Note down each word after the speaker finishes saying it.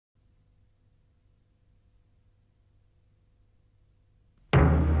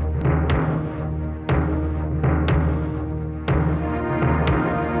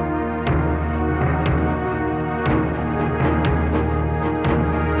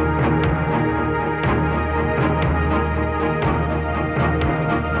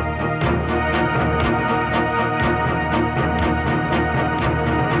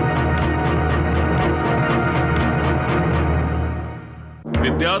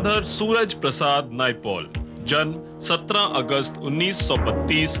गंगाधर सूरज प्रसाद नाइपॉल, जन्म 17 अगस्त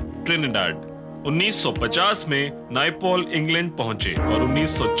 1932, ट्रिनिडाड। 1950 में नाइपॉल इंग्लैंड पहुंचे और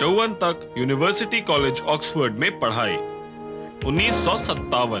 1954 तक यूनिवर्सिटी कॉलेज ऑक्सफोर्ड में पढ़ाई।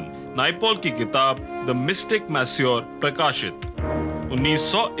 1957 नाइपॉल की किताब द मिस्टिक मैस्योर प्रकाशित।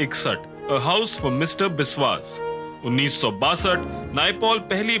 1961 अ हाउस फॉर मिस्टर बिस्वास। 1962 नाइपॉल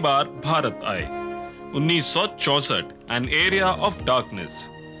पहली बार भारत आए। 1964 an area of darkness.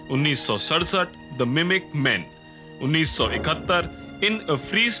 1967 the mimic man. 1971 in a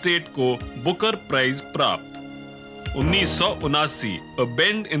free state को बुकर प्राइज प्राप्त। 1979 अ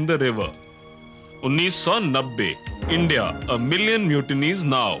bend in the river. 1990 India a million mutinies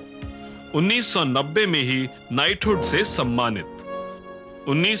now. 1990 में ही नाइटहुड से सम्मानित।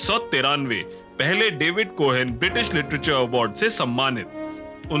 1993 पहले David Cohen British literature award से सम्मानित।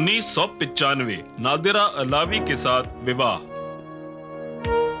 1995 नादिरा अलावी के साथ विवाह।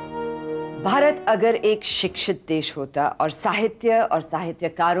 भारत अगर एक शिक्षित देश होता और साहित्य और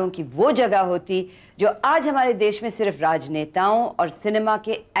साहित्यकारों की वो जगह होती जो आज हमारे देश में सिर्फ राजनेताओं और सिनेमा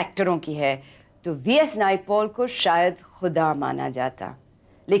के एक्टरों की है, तो वीएस नाइपॉल को शायद खुदा माना जाता।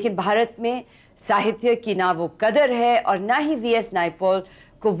 लेकिन भारत में साहित्य की ना वो कदर है और ना ही वीएस नाइपॉल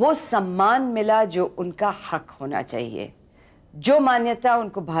को वो सम्मान मिला जो उनका हक होना चाहिए। जो मान्यता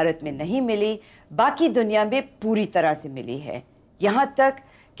उनको भारत में नहीं मिली, बाकी दुनिया में पूरी तरह से मिली है। यहाँ तक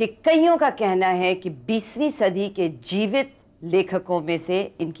कि कईयों का कहना है कि 20वीं सदी के जीवित लेखकों में से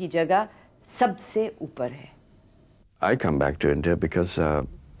इनकी जगह सबसे ऊपर है। I come back to India because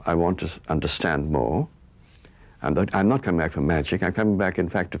I want to understand more. I'm not coming back for magic. I'm coming back, in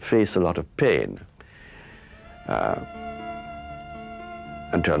fact, to face a lot of pain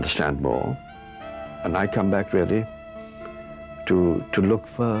and to understand more. And I come back really to look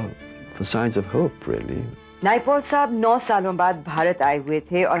for signs of hope, really. Naipaul साहब 9 सालों बाद भारत आए हुए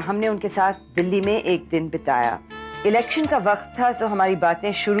थे और हमने उनके साथ दिल्ली में एक दिन बिताया। इलेक्शन का वक्त था तो हमारी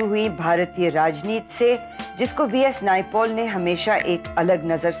बातें शुरू हुई भारतीय राजनीति से, जिसको वीएस नाइपॉल ने हमेशा एक अलग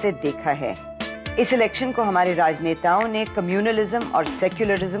नजर से देखा है। इस इलेक्शन को हमारे राजनेताओं ने कम्युनलिज्म और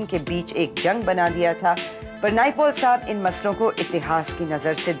सेक्युलरिज्म के बीच एक जंग बना दिया था, पर नाइपॉल साहब इन मसलों को इतिहास की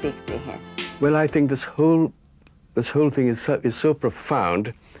नजर से देखते हैं। Well, I think this whole thing is so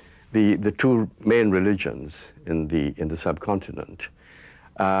profound. The two main religions in the subcontinent.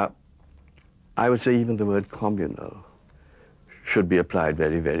 I would say even the word communal should be applied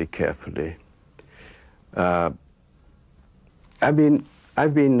very, very carefully. I've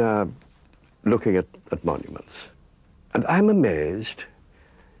been looking at monuments, and I'm amazed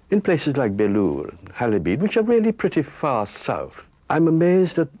in places like Belur, Halibid, which are really pretty far south. I'm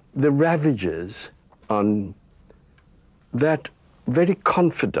amazed at the ravages on that very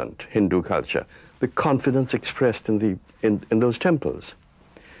confident Hindu culture, the confidence expressed in those temples.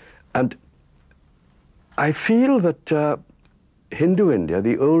 And I feel that Hindu India,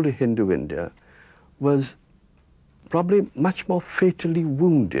 the old Hindu India, was probably much more fatally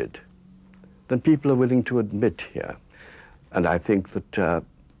wounded than people are willing to admit here. And I think that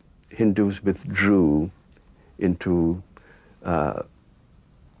Hindus withdrew into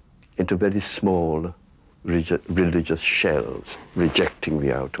very small religious shells, rejecting the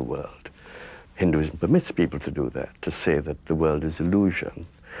outer world. Hinduism permits people to do that, to say that the world is illusion.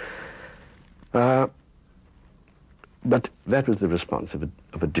 But that was the response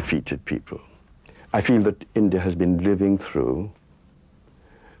of a defeated people. I feel that India has been living through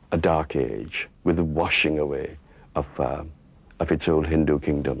a dark age with the washing away of its old Hindu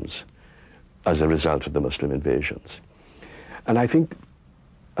kingdoms as a result of the Muslim invasions. And I think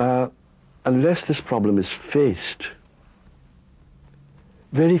unless this problem is faced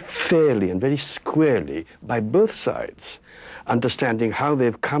very fairly and very squarely by both sides, understanding how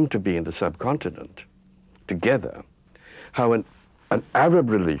they've come to be in the subcontinent together, how an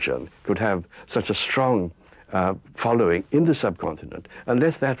Arab religion could have such a strong following in the subcontinent,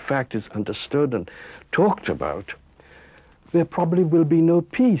 unless that fact is understood and talked about, there probably will be no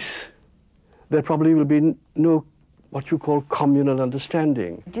peace. There probably will be no what you call communal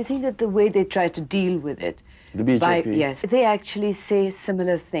understanding. Do you think that the way they try to deal with it, the BJP, yes, they actually say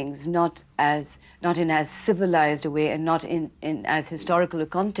similar things, not in as civilized a way and not in as historical a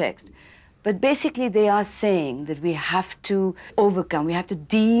context, but basically they are saying that we have to overcome, we have to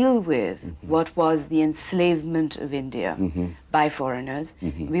deal with what was the enslavement of India by foreigners.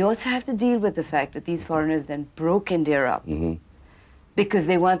 We also have to deal with the fact that these foreigners then broke India up because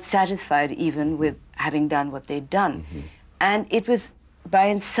they weren't satisfied even with having done what they'd done. And it was by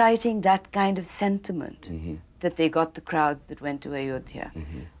inciting that kind of sentiment that they got the crowds that went to Ayodhya.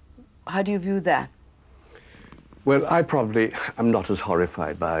 How do you view that? Well, I probably am not as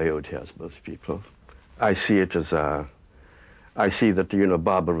horrified by Ayodhya as most people. I see it as I see that, you know,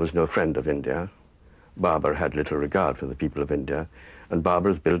 Babur was no friend of India. Babur had little regard for the people of India, and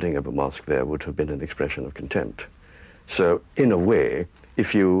Babur's building of a mosque there would have been an expression of contempt. So, in a way,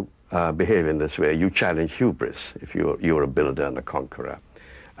 if you behave in this way, you challenge hubris, if you're a builder and a conqueror.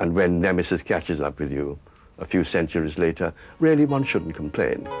 And when Nemesis catches up with you a few centuries later, really one shouldn't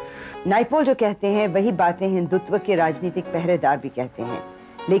complain. Naipaul जो कहते हैं वही बातें हिंदुत्व के राजनीतिक पहरेदार भी कहते हैं,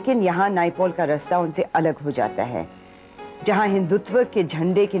 लेकिन यहाँ नाइपॉल का रास्ता उनसे अलग हो जाता है। जहाँ हिंदुत्व के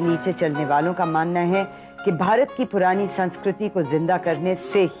झंडे के नीचे चलने वालों का मानना है कि भारत की पुरानी संस्कृति को जिंदा करने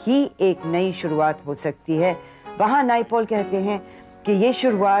से ही एक नई शुरुआत हो सकती है, वहाँ नाइपॉल कहते हैं कि ये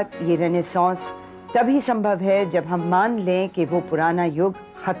शुरुआत, ये रेनेसांस तभी संभव है जब हम मान लें कि वो पुराना युग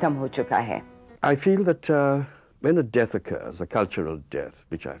खत्म हो चुका है। I feel that when a death occurs, a cultural death,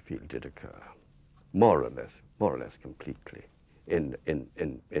 which I feel did occur, more or less completely in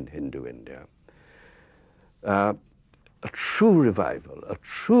Hindu India, a true revival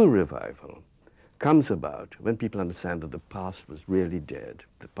comes about when people understand that the past was really dead,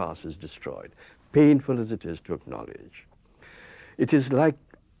 the past is destroyed, painful as it is to acknowledge. It is like,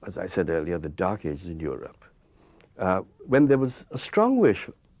 as I said earlier, the Dark Ages in Europe, when there was a strong wish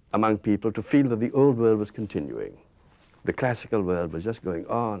among people to feel that the old world was continuing. The classical world was just going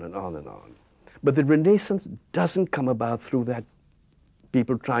on and on and on. But the Renaissance doesn't come about through that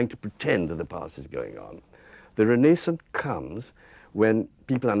people trying to pretend that the past is going on. The Renaissance comes when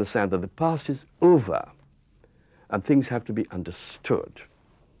people understand that the past is over and things have to be understood.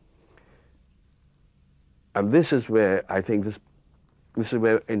 And this is where I think this is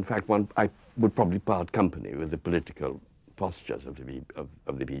where, in fact, I would probably part company with the political postures of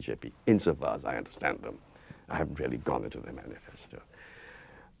the BJP, insofar as I understand them. I haven't really gone into their manifesto.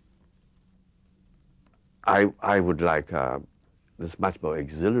 I would like this much more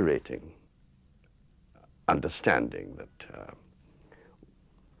exhilarating understanding that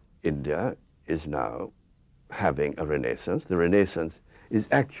India is now having a renaissance. The renaissance is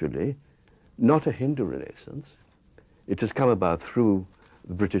actually not a Hindu renaissance. It has come about through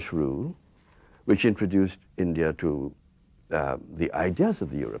the British rule, which introduced India to the ideas of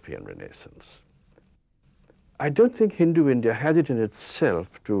the European Renaissance. I don't think Hindu India had it in itself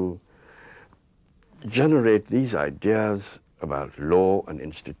to generate these ideas about law and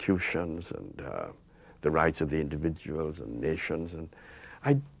institutions and the rights of the individuals and nations, and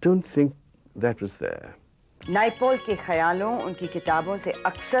I don't think that was there. Naipaul के ख्यालों, उनकी किताबों से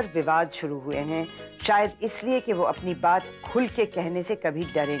अक्सर विवाद शुरू हुए हैं, शायद इसलिए कि वो अपनी बात खुल के कहने से कभी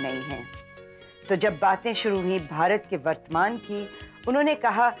डरे नहीं हैं। तो जब बातें शुरू हुई भारत के वर्तमान की, उन्होंने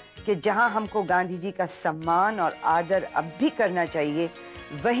कहा कि जहां हमको गांधी जी का सम्मान और आदर अब भी करना चाहिए,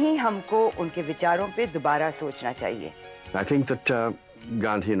 वहीं हमको उनके विचारों पे दोबारा सोचना चाहिए। I think that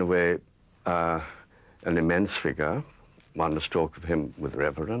Gandhi, in a way, an immense figure, one must talk of him with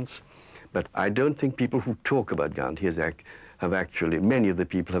reverence, but I don't think people who talk about Gandhi have actually, many of the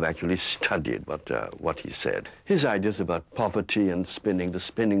people have actually studied what he said. His ideas about poverty and spinning, the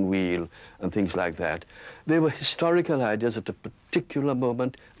spinning wheel and things like that, they were historical ideas at a particular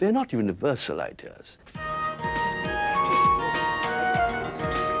moment. They're not universal ideas.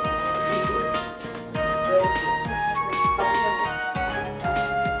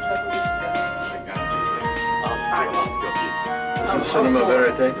 Cinema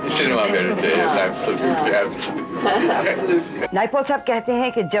verite? Cinema verite, yes, absolutely, absolutely. Naipaul साहब कहते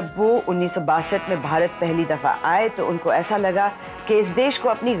हैं कि जब वो 1962 में भारत पहली दफा आए तो उनको ऐसा लगा कि इस देश को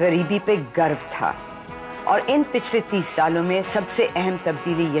अपनी गरीबी पे गर्व था, और इन पिछले 30 सालों में सबसे अहम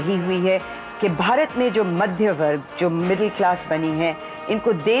तब्दीली यही हुई है कि भारत में जो मध्य वर्ग, जो मिडिल क्लास बनी है,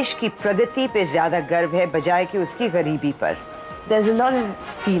 इनको देश की प्रगति पे ज्यादा गर्व है बजाय कि उसकी गरीबी पर। There's a lot of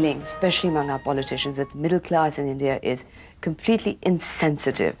feeling, especially among our politicians, that the middle class in India is completely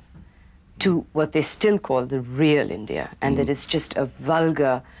insensitive to what they still call the real India, and that it's just a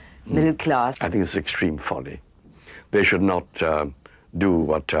vulgar middle class. I think it's extreme folly. They should not do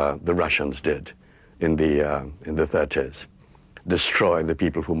what the Russians did in the 30s, destroy the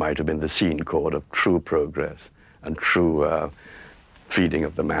people who might have been the scene core of true progress and true feeding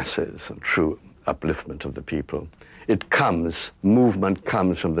of the masses and true upliftment of the people. Movement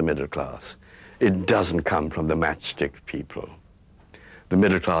comes from the middle class. It doesn't come from the matchstick people. The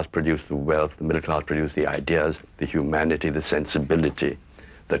middle class produced the wealth, the middle class produced the ideas, the humanity, the sensibility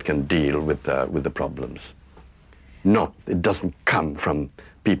that can deal with the problems. It doesn't come from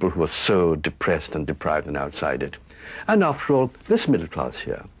people who are so depressed and deprived and outside it. And after all, this middle class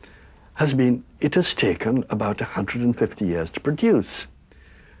here it has taken about 150 years to produce.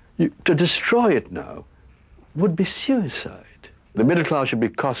 To destroy it now would be suicide. The middle class should be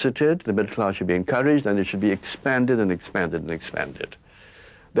cosseted, the middle class should be encouraged, and it should be expanded and expanded and expanded.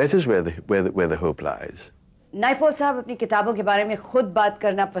 That is where the hope lies. Naipaul साहब अपनी किताबों के बारे में खुद बात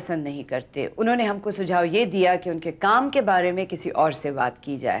करना पसंद नहीं करते. उन्होंने हमको सुझाव ये दिया कि उनके काम के बारे में किसी और से बात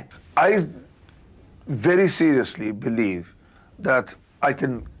की जाए. I very seriously believe that I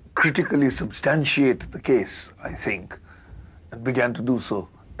can critically substantiate the case, I think, and began to do so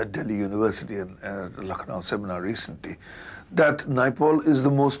at Delhi University and at a Lucknow seminar recently, that Naipaul is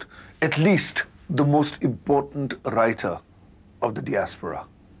the most, at least the most important writer of the diaspora,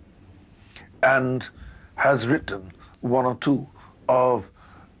 and has written one or two of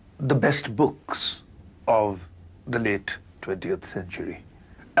the best books of the late 20th century.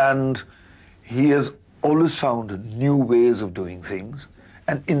 And he has always found new ways of doing things,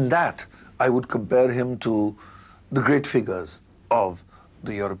 and in that I would compare him to the great figures of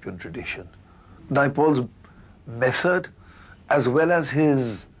the European tradition. Naipaul's method, as well as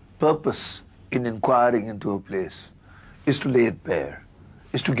his purpose in inquiring into a place, is to lay it bare,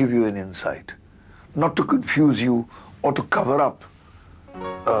 is to give you an insight, not to confuse you or to cover up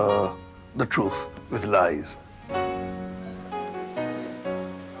the truth with lies.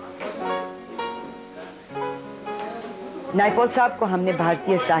 Naipaul साहब को हमने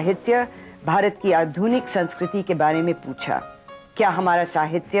भारतीय साहित्य, भारत की आधुनिक संस्कृति के बारे में पूछा. क्या हमारा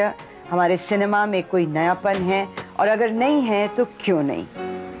साहित्य, हमारे सिनेमा में कोई नयापन है, और अगर नहीं है तो क्यों नहीं?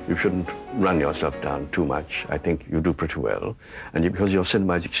 You shouldn't run yourself down too much. I think you do pretty well, and because your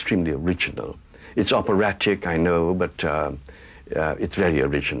cinema is extremely original. It's operatic, I know, but it's very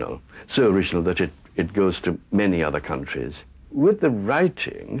original. So original that it goes to many other countries. With the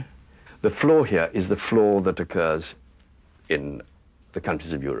writing, the flaw here is the flaw that occurs in the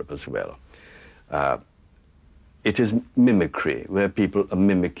countries of Europe as well. It is mimicry, where people are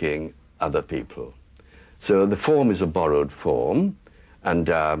mimicking other people. So the form is a borrowed form, and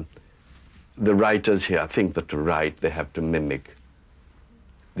the writers here think that to write, they have to mimic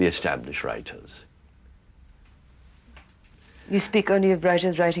the established writers. You speak only of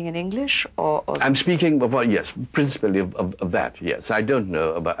writers writing in English, or I'm speaking of, well, yes, principally of that. Yes, I don't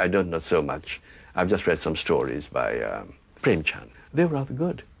know so much. I've just read some stories by Premchand. They were rather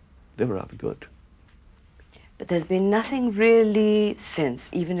good. They were rather good. But there's been nothing really since,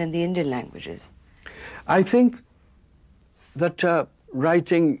 even in the Indian languages. I think that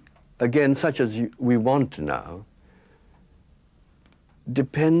writing, again, such as we want now,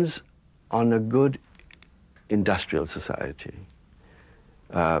 depends on a good industrial society.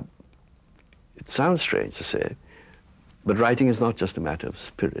 It sounds strange to say, but writing is not just a matter of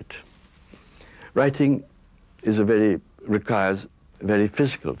spirit. Writing is requires very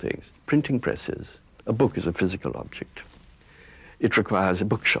physical things. Printing presses. A book is a physical object. It requires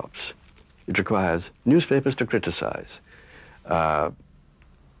bookshops. It requires newspapers to criticize.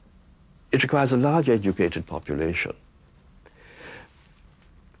 It requires a large educated population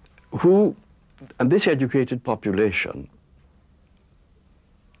and this educated population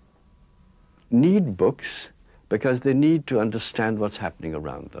need books because they need to understand what's happening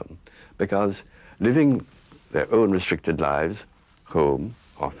around them, because living their own restricted lives, home,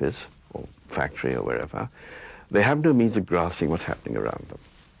 office, or factory, or wherever, they have no means of grasping what's happening around them,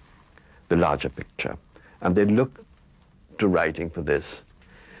 the larger picture. And they look to writing for this.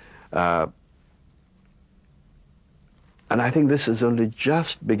 And I think this is only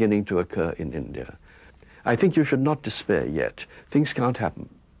just beginning to occur in India. I think you should not despair yet. Things can't happen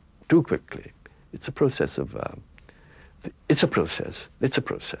too quickly. It's a process of, it's a process.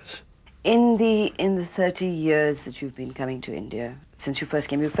 In the 30 years that you've been coming to India, since you first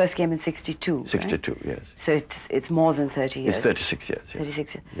came in 62, 62, right? yes. So it's more than 30 years. It's 36 years. Yes.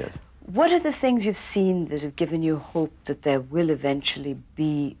 36 years. Yes. What are the things you've seen that have given you hope that there will eventually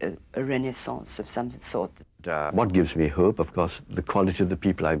be a renaissance of some sort? What gives me hope, of course, the quality of the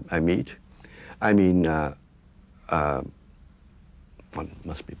people I meet. I mean, one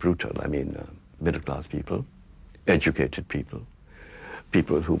must be brutal. I mean, middle-class people, educated people,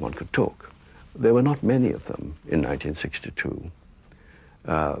 people with whom one could talk. There were not many of them in 1962.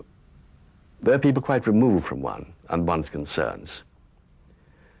 There are people quite removed from one and one's concerns.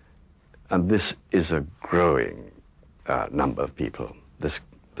 And this is a growing number of people. This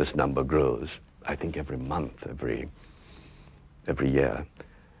number grows, I think, every month, every year.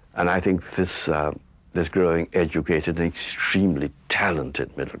 And I think this growing educated and extremely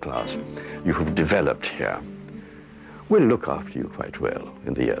talented middle class you have developed here will look after you quite well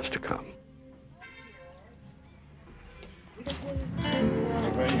in the years to come.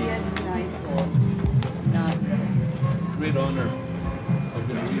 Great honor. I've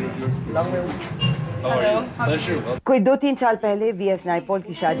been a reader of yours. कोई 2-3 साल पहले VS Naipaul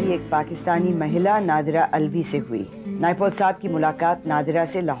की शादी एक पाकिस्तानी महिला नादिरा अलवी से हुई। नाइपॉल साहब की मुलाकात नादिरा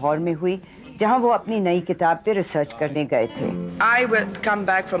से लाहौर में हुई, जहां वो अपनी नई किताब पे रिसर्च करने गए थे। I would come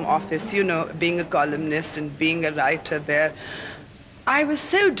back from office, you know, being a columnist and being a writer there. I was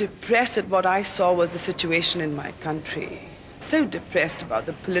so depressed at what I saw was the situation in my country. So depressed about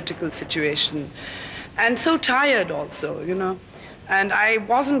the political situation and so tired also, you know. And I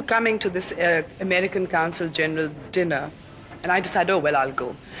wasn't coming to this American Consul General's dinner. And I decided, oh, well, I'll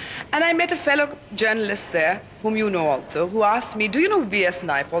go. And I met a fellow journalist there, whom you know also, who asked me, do you know V.S.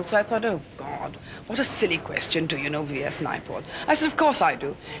 Naipaul? So I thought, oh, God, what a silly question, do you know V.S. Naipaul? I said, of course I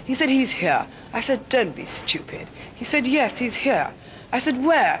do. He said, he's here. I said, don't be stupid. He said, yes, he's here. I said,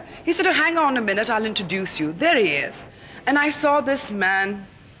 where? He said, oh, hang on a minute, I'll introduce you. There he is. And I saw this man,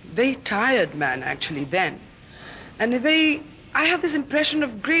 very tired man, actually, then. And I had this impression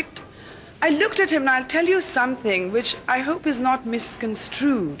of great... I looked at him, and I'll tell you something which I hope is not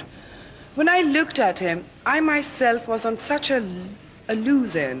misconstrued. When I looked at him, I myself was on such a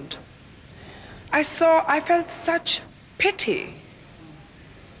loose end. I felt such pity.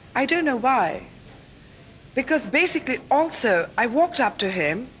 I don't know why. Because basically, also, I walked up to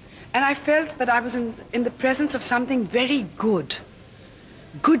him, and I felt that I was in the presence of something very good.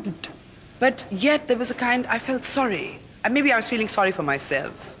 Good. But yet, there was I felt sorry. Maybe I was feeling sorry for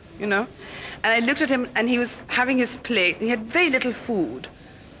myself, you know? And I looked at him, and he was having his plate. He had very little food.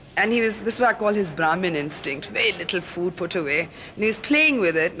 And this is what I call his Brahmin instinct, very little food put away. And he was playing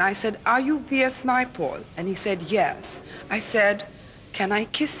with it, and I said, are you V.S. Naipaul? And he said, yes. I said, can I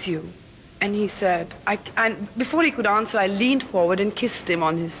kiss you? And he said, and before he could answer, I leaned forward and kissed him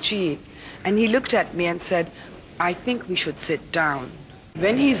on his cheek. And he looked at me and said, I think we should sit down.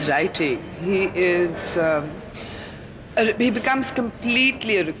 When he's writing, he becomes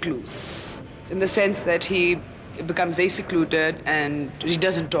completely a recluse, in the sense that he becomes very secluded and he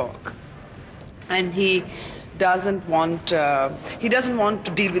doesn't talk. And he doesn't want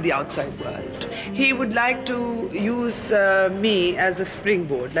to deal with the outside world. He would like to use me as a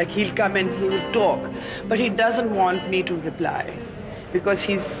springboard, like he'll come and he will talk, but he doesn't want me to reply because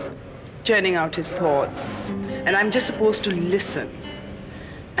he's churning out his thoughts and I'm just supposed to listen.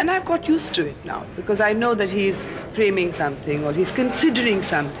 And I've got used to it now because I know that he's framing something or he's considering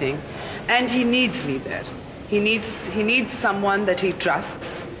something and he needs me there. He needs someone that he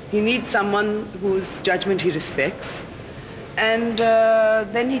trusts. He needs someone whose judgment he respects. And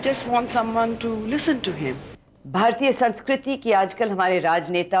then he just wants someone to listen to him. भारतीय संस्कृति की आजकल हमारे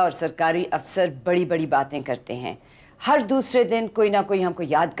राजनेता और सरकारी अफसर बड़ी-बड़ी बातें करते हैं। हर दूसरे दिन कोई ना कोई हमको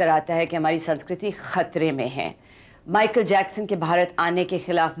याद कराता है कि हमारी संस्कृति खतरे में है। माइकल जैक्सन के भारत आने के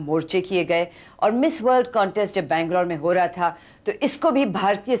खिलाफ मोर्चे किए गए और मिस वर्ल्ड कॉन्टेस्ट जब बेंगलोर में हो रहा था तो इसको भी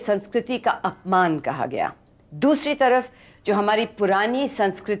भारतीय संस्कृति का अपमान कहा गया। दूसरी तरफ जो हमारी पुरानी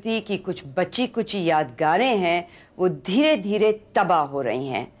संस्कृति की कुछ बची कुची यादगारें हैं वो धीरे धीरे तबाह हो रही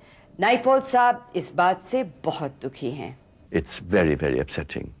हैं। नाइपॉल साहब इस बात से बहुत दुखी हैं। It's very, very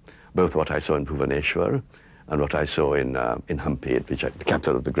upsetting, both what I saw in Bhubaneswar and what I saw in Hampi, the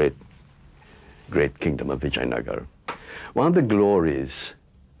capital of the great kingdom of Vijayanagar. One of the glories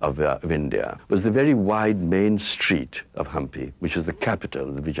of India was the very wide main street of Hampi, which is the capital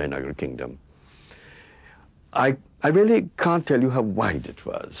of the Vijayanagar kingdom. I really can't tell you how wide it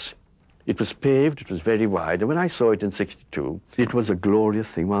was. It was paved, it was very wide, and when I saw it in '62, it was a glorious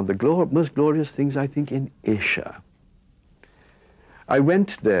thing, one of the most glorious things, I think, in Asia. I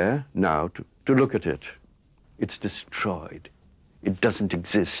went there now to look at it. It's destroyed. It doesn't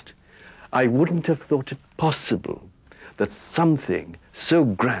exist. I wouldn't have thought it possible that something so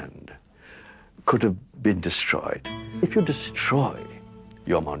grand could have been destroyed. If you destroy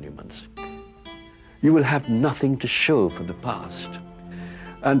your monuments, you will have nothing to show for the past.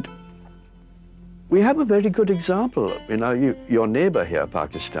 And we have a very good example. Your neighbor here,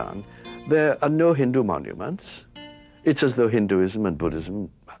 Pakistan, there are no Hindu monuments. It's as though Hinduism and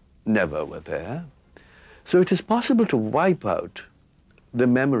Buddhism never were there. So it is possible to wipe out the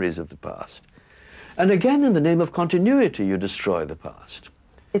memories of the past. And again, in the name of continuity, you destroy the past.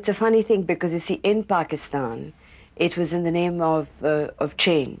 It's a funny thing because, you see, in Pakistan, it was in the name of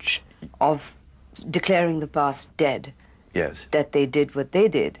change, of declaring the past dead. Yes. That they did what they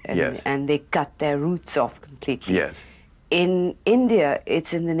did. And, yes. And they cut their roots off completely. Yes. In India,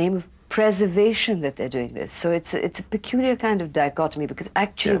 it's in the name of preservation that they're doing this. So it's a peculiar kind of dichotomy because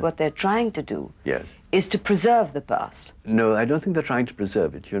actually what they're trying to do is to preserve the past. No, I don't think they're trying to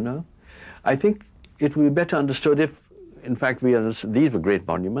preserve it, you know. I think it would be better understood if, in fact, these were great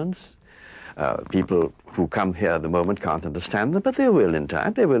monuments. People who come here at the moment can't understand them, but they will in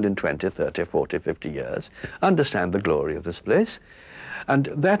time. They will in 20, 30, 40, 50 years understand the glory of this place. And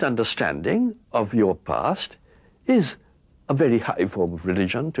that understanding of your past is a very high form of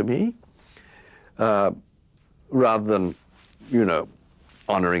religion to me, rather than, you know,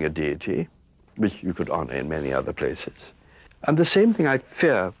 honoring a deity, which you could honor in many other places. And the same thing I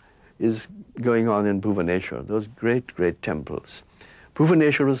fear is going on in Bhubaneswar, those great, great temples.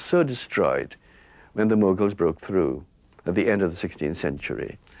 Bhubaneswar was so destroyed when the Mughals broke through at the end of the 16th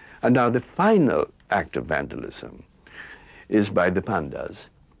century. And now the final act of vandalism is by the Pandas.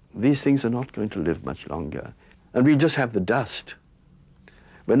 These things are not going to live much longer. And we just have the dust.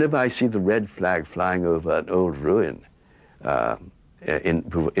 Whenever I see the red flag flying over an old ruin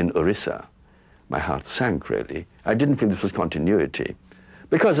in Orissa, my heart sank, really. I didn't feel this was continuity,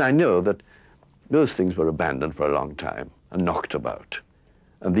 because I know that those things were abandoned for a long time and knocked about.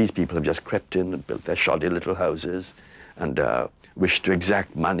 And these people have just crept in and built their shoddy little houses and wished to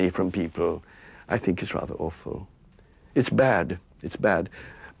exact money from people. I think it's rather awful. It's bad,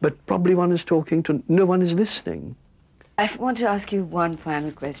 but probably one is talking to, no one is listening. I want to ask you one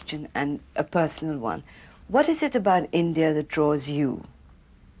final question, and a personal one. What is it about India that draws you?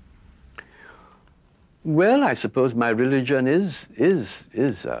 Well, I suppose my religion is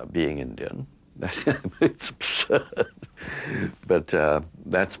being Indian. It's absurd, but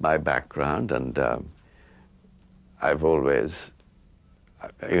that's my background, and I've always,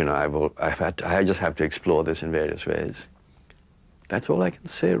 you know, I just have to explore this in various ways. That's all I can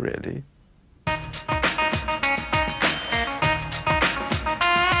say, really.